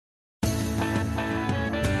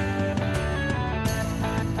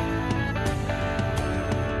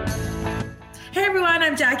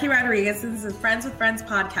everyone. I'm Jackie Rodriguez. This is Friends with Friends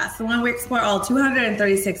podcast, the one we explore all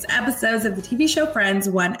 236 episodes of the TV show Friends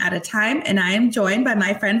one at a time. And I am joined by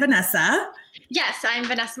my friend Vanessa. Yes, I'm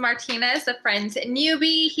Vanessa Martinez, the Friends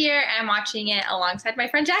newbie here. I'm watching it alongside my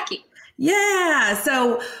friend Jackie. Yeah,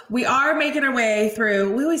 so we are making our way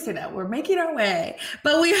through. We always say that we're making our way,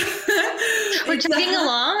 but we're chugging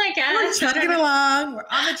along, I guess. We're chugging along. We're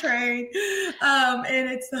on the train. And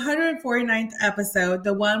it's the 149th episode,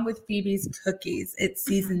 the one with Phoebe's cookies. It's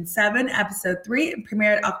season 7, episode 3, and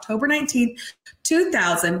premiered October 19th,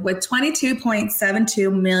 2000, with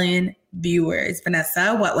 22.72 million viewers.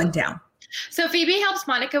 Vanessa, what went down? So Phoebe helps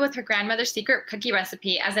Monica with her grandmother's secret cookie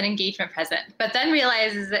recipe as an engagement present, but then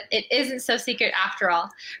realizes that it isn't so secret after all.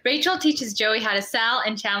 Rachel teaches Joey how to sell,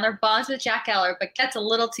 and Chandler bonds with Jack Eller, but gets a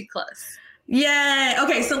little too close. Yay.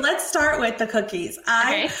 Okay, so let's start with the cookies.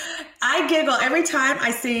 I giggle every time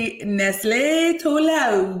I see Nestle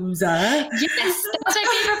Tolosa. Yes, that's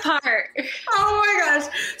my favorite part. Oh my gosh.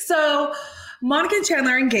 So Monica and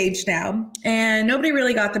Chandler are engaged now, and nobody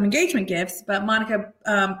really got them engagement gifts, but Monica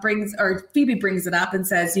Phoebe brings it up and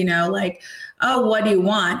says, oh, what do you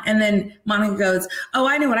want? And then Monica goes, oh,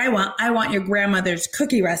 I know what I want. I want your grandmother's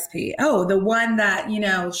cookie recipe. Oh, the one that,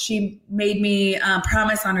 she made me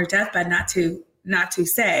promise on her deathbed not to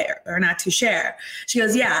say or not to share. She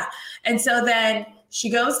goes, yeah. And so then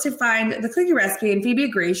she goes to find the cookie recipe, and Phoebe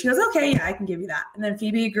agrees. She goes, okay, yeah, I can give you that. And then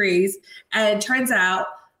Phoebe agrees, and it turns out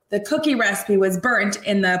the cookie recipe was burnt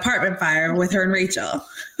in the apartment fire with her and Rachel.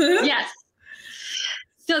 Yes.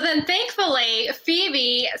 So then thankfully,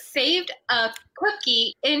 Phoebe saved a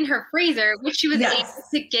cookie in her freezer, which she was able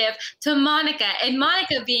to give to Monica. And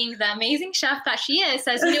Monica, being the amazing chef that she is,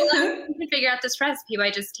 says, you know what, we can figure out this recipe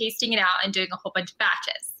by just tasting it out and doing a whole bunch of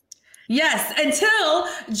batches. Yes, until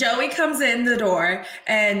Joey comes in the door,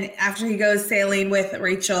 and after he goes sailing with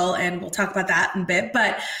Rachel, and we'll talk about that in a bit,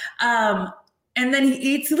 but and then he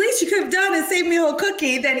eats, the least you could have done is save me a whole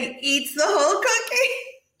cookie. Then he eats the whole cookie.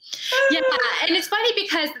 Yeah, and it's funny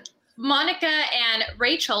because Monica and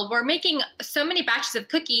Rachel were making so many batches of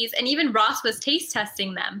cookies, and even Ross was taste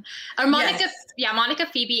testing them. Or Monica,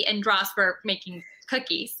 Phoebe, and Ross were making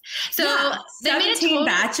cookies. So they made 17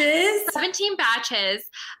 batches. 17 batches.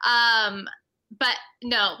 But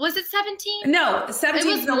no, was it 17? No,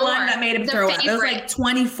 17 is the one that made him throw up. It was like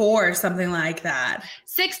 24 or something like that.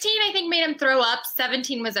 16, I think, made him throw up.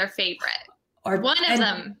 17 was our favorite. Or one of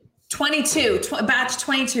them. 22, batch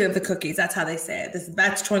 22 of the cookies. That's how they say it. This is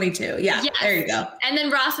batch 22. Yeah, yes. There you go. And then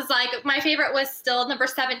Ross is like, my favorite was still number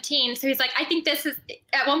 17. So he's like, I think this is,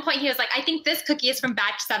 at one point he was like, I think this cookie is from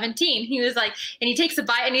batch 17. He was like, and he takes a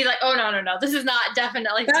bite and he's like, oh, no. This is not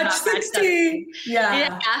definitely batch 16.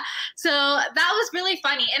 Yeah. So that was really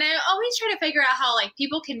funny. And I always try to figure out how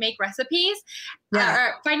people can make recipes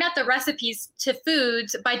or find out the recipes to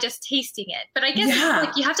foods by just tasting it. But I guess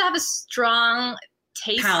you have to have a strong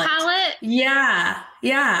taste palette. Yeah.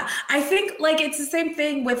 I think it's the same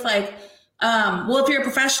thing with if you're a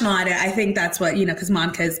professional at it, I think that's what, because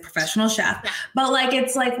Monica is a professional chef. Yeah. But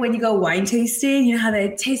it's like when you go wine tasting, you know how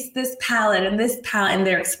they taste this palette and this palette and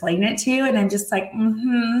they're explaining it to you. And I'm just like,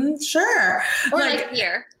 sure. Or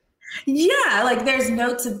beer. Yeah, there's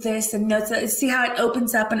notes of this and notes of, see how it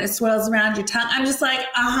opens up and it swirls around your tongue. I'm just like,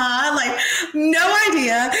 no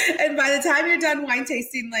idea. And by the time you're done wine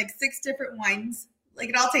tasting 6 different wines,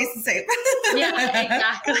 it all tastes the same. Yeah,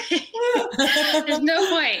 exactly. There's no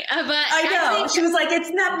point. But I know. She was like, it's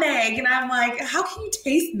nutmeg. And I'm like, how can you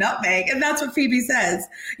taste nutmeg? And that's what Phoebe says.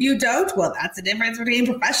 You don't? Well, that's the difference between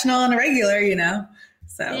professional and a regular,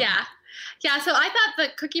 So yeah. So I thought the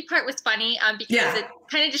cookie part was funny because it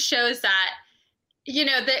kind of just shows that,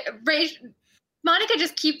 Monica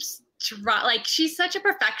just keeps she's such a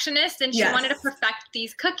perfectionist, and she wanted to perfect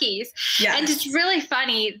these cookies. Yes. And it's really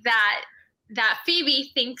funny that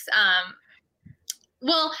Phoebe thinks,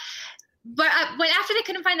 but when after they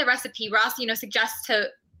couldn't find the recipe, Ross, suggests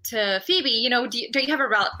to Phoebe, don't you have a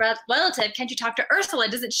relative? Can't you talk to Ursula?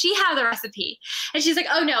 Doesn't she have the recipe? And she's like,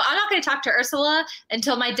 oh no, I'm not going to talk to Ursula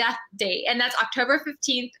until my death date. And that's October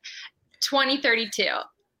 15th, 2032.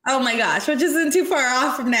 Oh my gosh, which isn't too far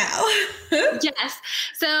off from now. Yes.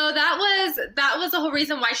 So that was the whole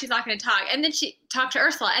reason why she's not going to talk. And then she talked to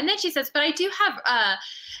Ursula, and then she says, but I do have, I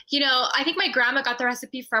think my grandma got the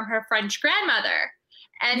recipe from her French grandmother.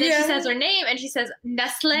 And then she says her name, and she says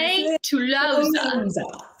Nestle Tolosa. And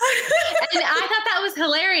I thought that was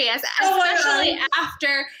hilarious, especially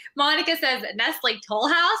after Monica says Nestle Toll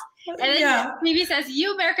House. And then Phoebe says,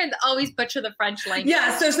 you Americans always butcher the French language.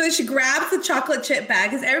 Yeah, so she grabs the chocolate chip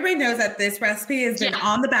bag, because everybody knows that this recipe has been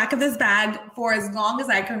on the back of this bag for as long as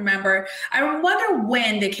I can remember. I wonder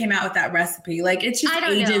when they came out with that recipe. Like, it's just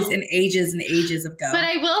ages and ages and ages ago. But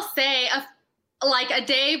I will say, like a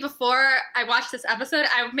day before I watched this episode,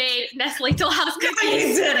 I made Nestle Toll House cookies. Yeah,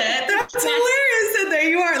 you did it. That's hilarious. And there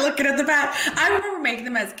you are looking at the back. I remember making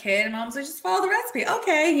them as a kid, and Mom was like, just follow the recipe.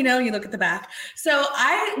 Okay. You know, you look at the back. So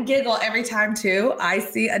I giggle every time too I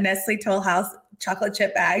see a Nestle Toll House chocolate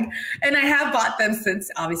chip bag. And I have bought them since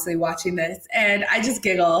obviously watching this. And I just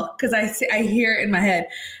giggle because I hear it in my head,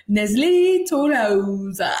 Nestle Toll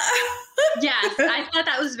House. Yes, I thought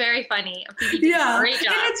that was very funny. Great job.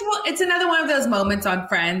 And it's another one of those moments on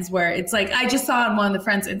Friends where it's like, I just saw on one of the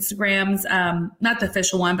Friends Instagrams, not the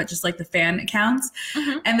official one, but just like the fan accounts.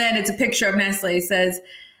 Mm-hmm. And then it's a picture of Nestle. It says,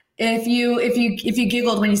 if you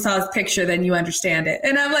giggled when you saw this picture, then you understand it.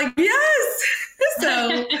 And I'm like, yes.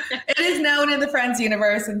 So it is known in the Friends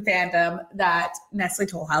universe and fandom that Nestle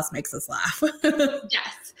Toll House makes us laugh.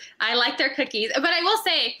 Yes, I like their cookies. But I will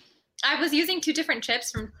say, I was using 2 different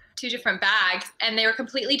chips from 2 different bags, and they were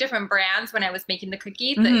completely different brands when I was making the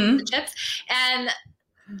cookies, the chips. And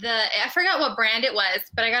I forgot what brand it was,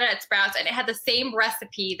 but I got it at Sprouts, and it had the same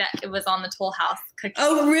recipe that it was on the Toll House cookies.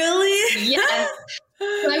 Oh, really? Yes.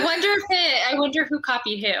 So I wonder who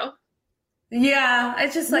copied who. Yeah,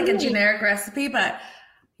 it's just like a generic recipe, but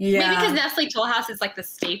yeah. Maybe because Nestle Toll House is like the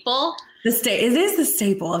staple. It is the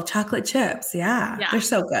staple of chocolate chips. Yeah. They're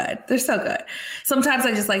so good. They're so good. Sometimes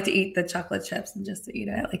I just like to eat the chocolate chips and just to eat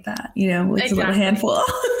it like that, you know, with a little handful.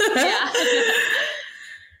 Yeah.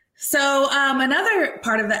 So another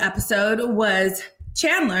part of the episode was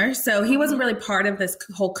Chandler. So he wasn't really part of this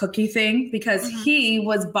whole cookie thing because he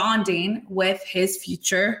was bonding with his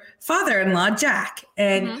future father-in-law, Jack.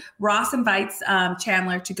 And Ross invites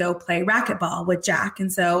Chandler to go play racquetball with Jack.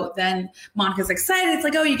 And so then Monica's excited. It's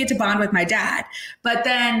like, oh, you get to bond with my dad. But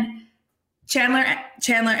then Chandler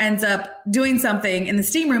ends up doing something in the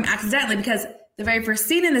steam room accidentally, because the very first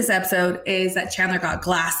scene in this episode is that Chandler got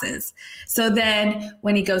glasses. So then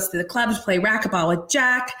when he goes to the club to play racquetball with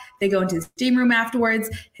Jack, they go into the steam room afterwards.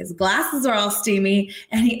 His glasses are all steamy,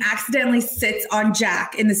 and he accidentally sits on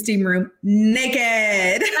Jack in the steam room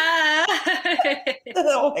naked.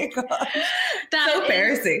 Oh my God. So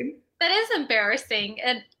embarrassing. That is embarrassing.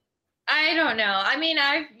 And I don't know. I mean,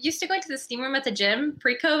 I used to go into the steam room at the gym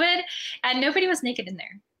pre-COVID, and nobody was naked in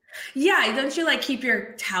there. Yeah, don't you like keep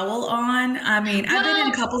your towel on? I mean, I've been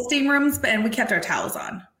in a couple steam rooms, and we kept our towels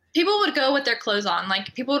on. People would go with their clothes on.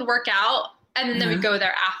 Like, people would work out, and then they would go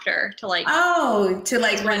there after to like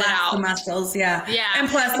relax the muscles. Yeah. And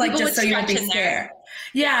plus, like, just so you don't be scared.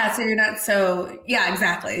 Yeah, so you're not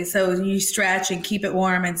exactly. So you stretch and keep it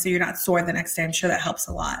warm, and so you're not sore the next day. I'm sure that helps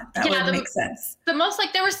a lot. That would make sense. The most,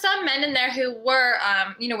 like, there were some men in there who were,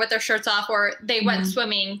 with their shirts off, or they went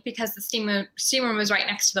swimming because the steam room was right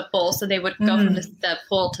next to the pool, so they would go from the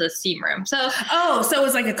pool to the steam room. So so it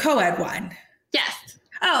was like a co-ed one. Yes.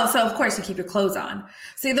 Oh, so of course you keep your clothes on.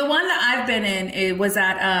 See, the one that I've been in, it was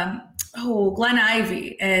at Glen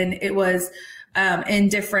Ivy, and it was in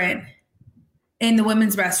the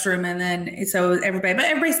women's restroom, and then so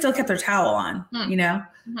everybody still kept their towel on, you know,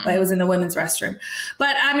 but it was in the women's restroom.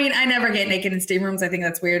 But I mean, I never get naked in steam rooms. I think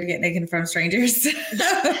that's weird to get naked in front of strangers.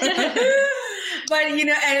 But, you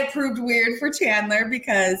know, and it proved weird for Chandler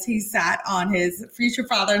because he sat on his future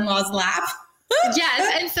father-in-law's lap.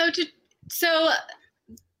 Yes, and so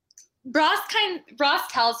Ross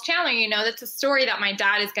tells Chandler, you know, that's a story that my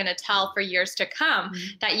dad is going to tell for years to come,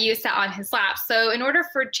 that you sat on his lap. So in order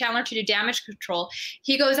for Chandler to do damage control,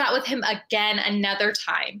 he goes out with him again another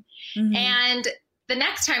time. And the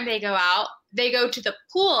next time they go out, they go to the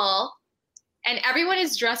pool, and everyone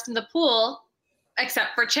is dressed in the pool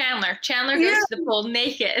except for Chandler. Chandler goes to the pool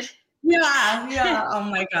naked. Yeah. Oh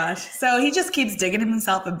my gosh. So he just keeps digging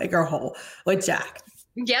himself a bigger hole with Jack.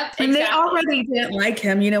 Yep. And they already didn't like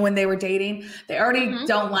him, you know, when they were dating. They already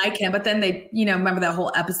don't like him. But then they, you know, remember that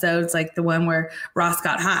whole episode? It's like the one where Ross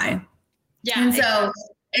got high. Yeah. And so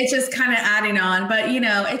it's just kind of adding on. But, you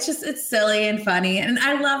know, it's silly and funny. And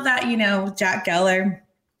I love that, you know, Jack Geller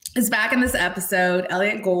is back in this episode.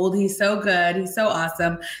 Elliot Gould, he's so good. He's so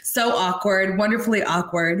awesome. So awkward, wonderfully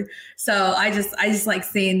awkward. So I just like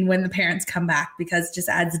seeing when the parents come back, because it just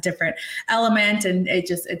adds a different element. And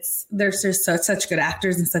they're just such good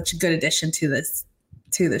actors and such a good addition to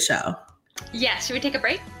the show. Yeah. Should we take a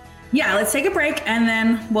break? Yeah, let's take a break. And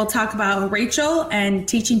then we'll talk about Rachel and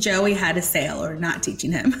teaching Joey how to sail, or not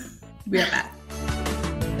teaching him. Be right back.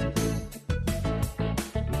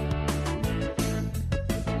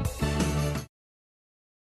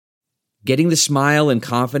 Getting the smile and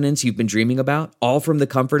confidence you've been dreaming about, all from the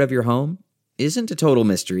comfort of your home, isn't a total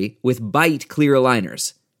mystery with Bite clear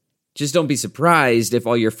aligners. Just don't be surprised if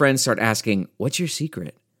all your friends start asking, "What's your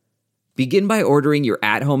secret?" Begin by ordering your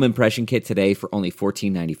at-home impression kit today for only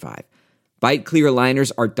 $14.95. Bite clear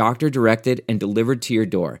aligners are doctor-directed and delivered to your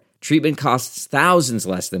door. Treatment costs thousands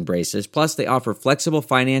less than braces, plus they offer flexible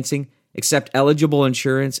financing, accept eligible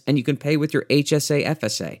insurance, and you can pay with your HSA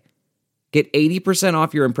FSA. Get 80%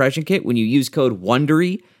 off your impression kit when you use code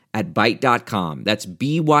WONDERY at Byte.com. That's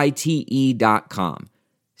BYTE.com.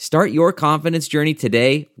 Start your confidence journey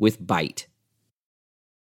today with Byte.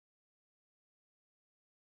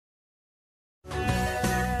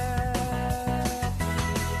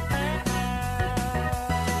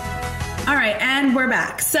 All right, and we're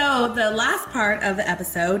back. So the last part of the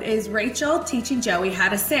episode is Rachel teaching Joey how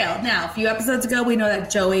to sail. Now, a few episodes ago, we know that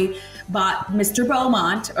Joey bought Mr.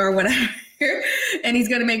 Beaumont or whatever, and he's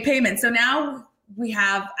going to make payments. So now we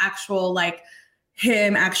have actual, like,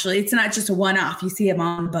 him actually. It's not just a one-off. You see him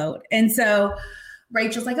on the boat. And so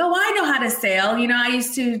Rachel's like, "Oh, I know how to sail. You know, I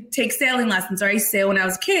used to take sailing lessons, or I used to sail when I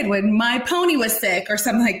was a kid when my pony was sick," or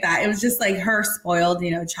something like that. It was just like her spoiled,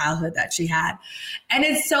 childhood that she had. And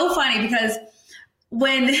it's so funny because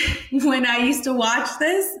when I used to watch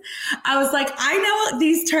this, I was like, I know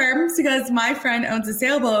these terms because my friend owns a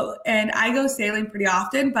sailboat and I go sailing pretty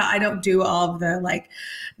often, but I don't do all of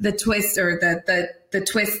the twists or the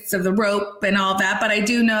twists of the rope and all that. But I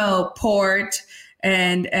do know port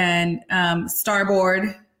and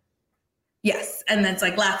starboard. Yes. And then it's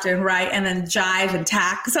like left and right and then jive and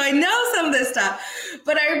tack. So I know some of this stuff,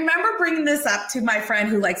 but I remember bringing this up to my friend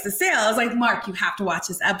who likes to sail. I was like, "Mark, you have to watch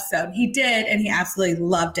this episode." He did. And he absolutely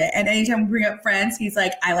loved it. And anytime we bring up Friends, he's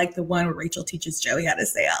like, "I like the one where Rachel teaches Joey how to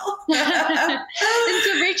sail." And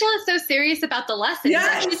so Rachel is so serious about the lessons.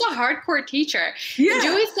 Yes. She's a hardcore teacher. Yeah. And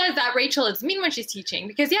Joey says that Rachel is mean when she's teaching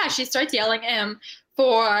because she starts yelling at him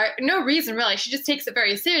for no reason, really. She just takes it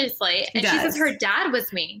very seriously. And she says her dad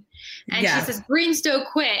was mean. And she says, "Greenstow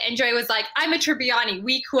quit." And Joey was like, "I'm a Tribbiani.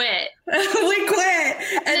 We quit." We quit.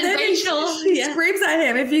 And then Rachel she screams at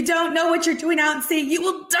him, "If you don't know what you're doing out in sea, you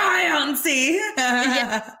will die out in sea."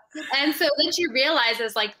 And so then she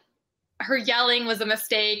realizes, like, her yelling was a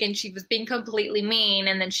mistake and she was being completely mean.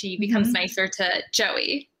 And then she becomes nicer to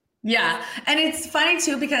Joey. Yeah. And it's funny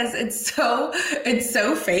too, because it's so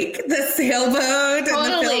fake, the sailboat and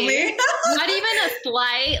the filming. Not even a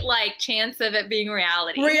slight chance of it being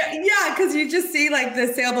reality. Yeah. Cause you just see like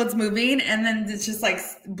the sailboat's moving and then it's just like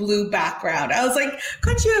blue background. I was like,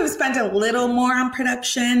 couldn't you have spent a little more on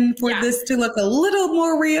production for this to look a little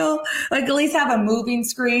more real? Like at least have a moving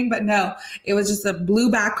screen, but no, it was just a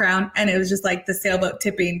blue background and it was just like the sailboat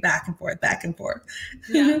tipping back and forth, back and forth.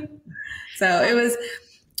 Yeah. So it was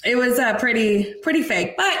pretty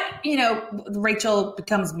fake, but Rachel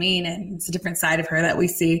becomes mean and it's a different side of her that we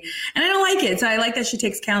see. And I don't like it. So I like that she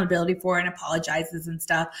takes accountability for it and apologizes and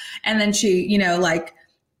stuff. And then she,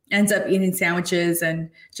 ends up eating sandwiches and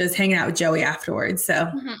just hanging out with Joey afterwards.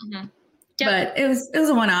 So, but it was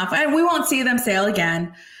a one-off. And we won't see them sail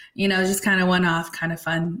again, just kind of one-off, kind of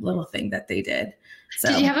fun little thing that they did. So.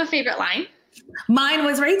 Did you have a favorite line? Mine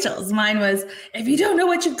was Rachel's. Mine was, "If you don't know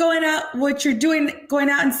what you're doing going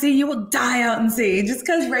out and sea, you will die out and sea." Just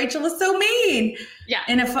because Rachel was so mean. Yeah.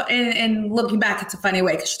 And looking back, it's a funny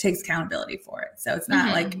way because she takes accountability for it. So it's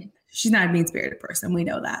not like she's not a mean-spirited person. We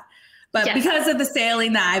know that. But because of the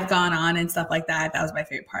sailing that I've gone on and stuff like that, that was my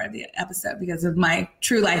favorite part of the episode because of my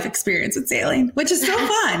true life experience with sailing, which is so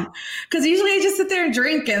fun. Because usually I just sit there and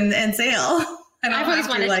drink and sail. I've always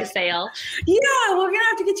wanted to sail. Yeah, we're going to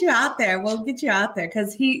have to get you out there. We'll get you out there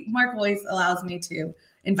because Mark always allows me to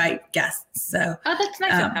invite guests. So that's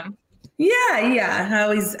nice of him. Yeah. I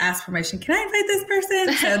always ask permission. Can I invite this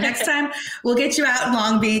person? So next time we'll get you out in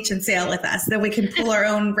Long Beach and sail with us. Then we can pull our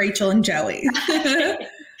own Rachel and Joey.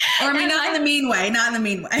 Or not in the mean way. Not in the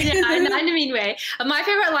mean way. Yeah, not in the mean way. My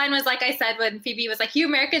favorite line was, like I said, when Phoebe was like, "You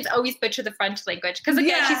Americans always butcher the French language." Because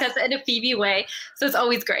again, she says it in a Phoebe way. So it's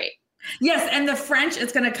always great. Yes, and the French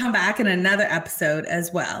is going to come back in another episode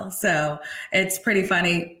as well. So it's pretty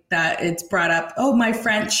funny that it's brought up, my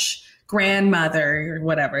French grandmother or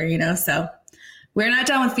whatever, So we're not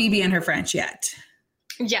done with Phoebe and her French yet.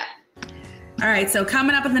 Yeah. All right, so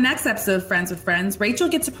coming up in the next episode of Friends with Friends, Rachel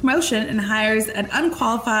gets a promotion and hires an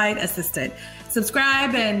unqualified assistant.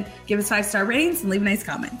 Subscribe and give us 5-star ratings and leave nice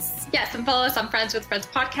comments. Yes, and follow us on Friends with Friends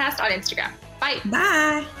podcast on Instagram. Bye.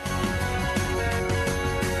 Bye.